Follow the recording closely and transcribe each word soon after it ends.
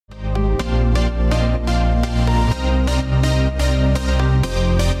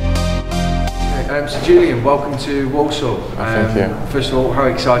So Julien, welcome to Walsall. Thank you. First of all, how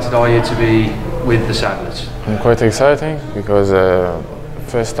excited are you to be with the Saddlers? I'm quite exciting because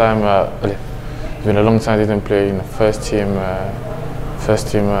first time, it's been a long time I didn't play in the first team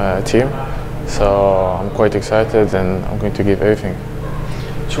team. So I'm quite excited and I'm going to give everything.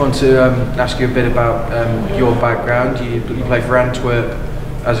 Just want to ask you a bit about your background. You played for Antwerp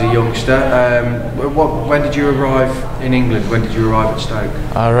as a youngster. When did you arrive in England? When did you arrive at Stoke?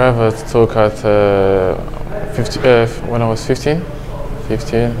 I arrived at Stoke at when I was 15.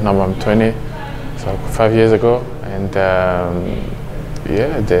 Now I'm 20, so 5 years ago. And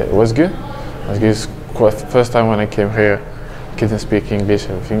yeah, it was good. It was good. It's quite the first time when I came here, I couldn't speak English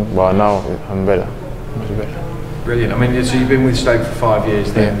and everything, but now I'm better, much better. Brilliant. I mean, so you've been with Stoke for 5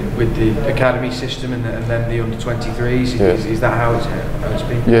 years then, with the academy system and then the under-23s. Is that how it's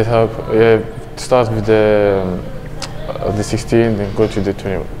been? Yes, start with the 16, then go to the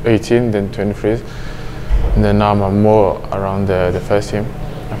 18, then 23s, and then now I'm more around the first team.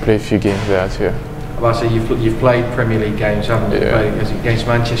 I play a few games there too. Well, so you've played Premier League games, haven't you? Played against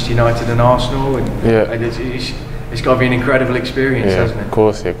Manchester United and Arsenal, and it's got to be an incredible experience, hasn't it? Of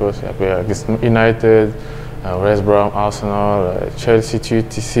course, I played against United, West Brom, Arsenal, Chelsea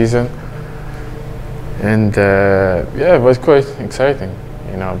this season, and yeah, it was quite exciting.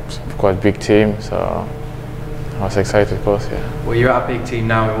 You know, quite a big team, so I was excited, of course. Yeah. Well, you're at a big team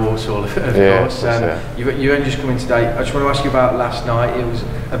now in Walsall, of course. You only just come in today. I just want to ask you about last night. It was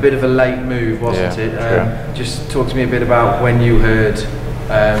a bit of a late move, wasn't it? Just talk to me a bit about when you heard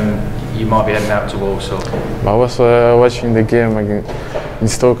you might be heading out to Walsall. I was watching the game in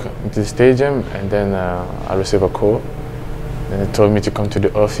Stoke, at the stadium, and then I received a call. Then they told me to come to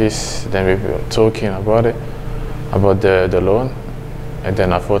the office. Then we were talking about it, about the loan, and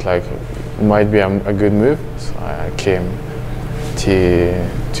then I thought like it might be a good move. So I came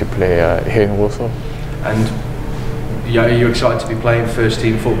to play here in Walsall. And are you excited to be playing first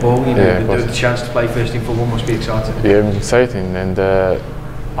team football? You know, the chance to play first team football must be exciting. Yeah, it's exciting, and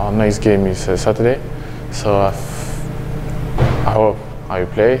our next game is Saturday, so I hope I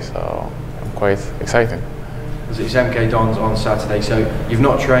play. So I'm quite excited. It's MK Dons on Saturday, so you've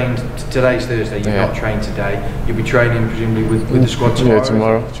not trained. Today's Thursday. You've not trained today. You'll be training presumably with the squad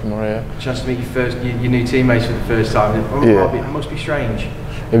tomorrow. Yeah, tomorrow. Yeah. Chance to meet your new teammates for the first time. It must be strange.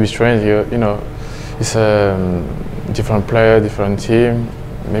 It'll be strange. You know, it's a different player, different team,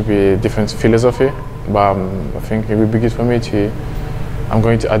 maybe different philosophy. But I think it will be good for me I'm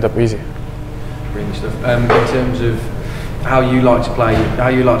going to adapt easy. Brilliant stuff. In terms of how you like to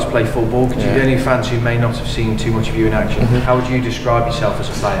play football, because any fans who may not have seen too much of you in action, how would you describe yourself as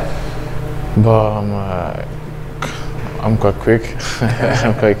a player? But I'm quite quick.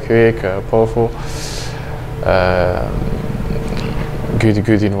 I'm quite quick, powerful, good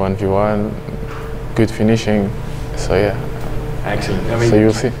in 1v1, good finishing. So yeah. Excellent. I mean, so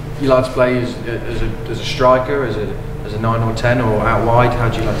you'll see. You like to play as a striker, as a 9 or 10, or out wide? How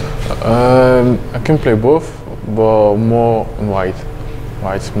do you like to? I can play both, but more on wide.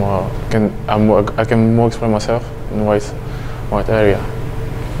 Wide's more. I can more explain myself in wide area.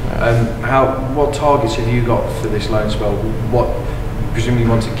 What targets have you got for this loan spell? Presumably you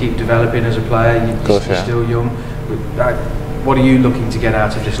want to keep developing as a player. You're still young. What are you looking to get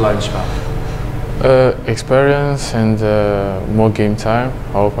out of this loan spell? Experience and more game time.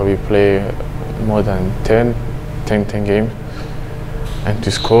 I hope I will play more than 10 games, and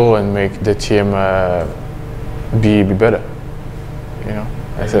to score and make the team be better. You know,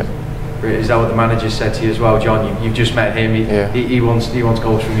 that's it. Is that what the manager said to you as well, John? You've just met him. He wants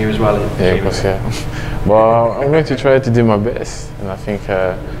goals from you as well. Yeah, of course, yeah. Well, I'm going to try to do my best, and I think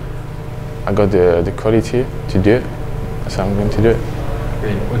I got the quality to do it, so I'm going to do it.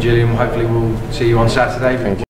 Brilliant. Well, Julien, hopefully we'll see you on Saturday. Thank you.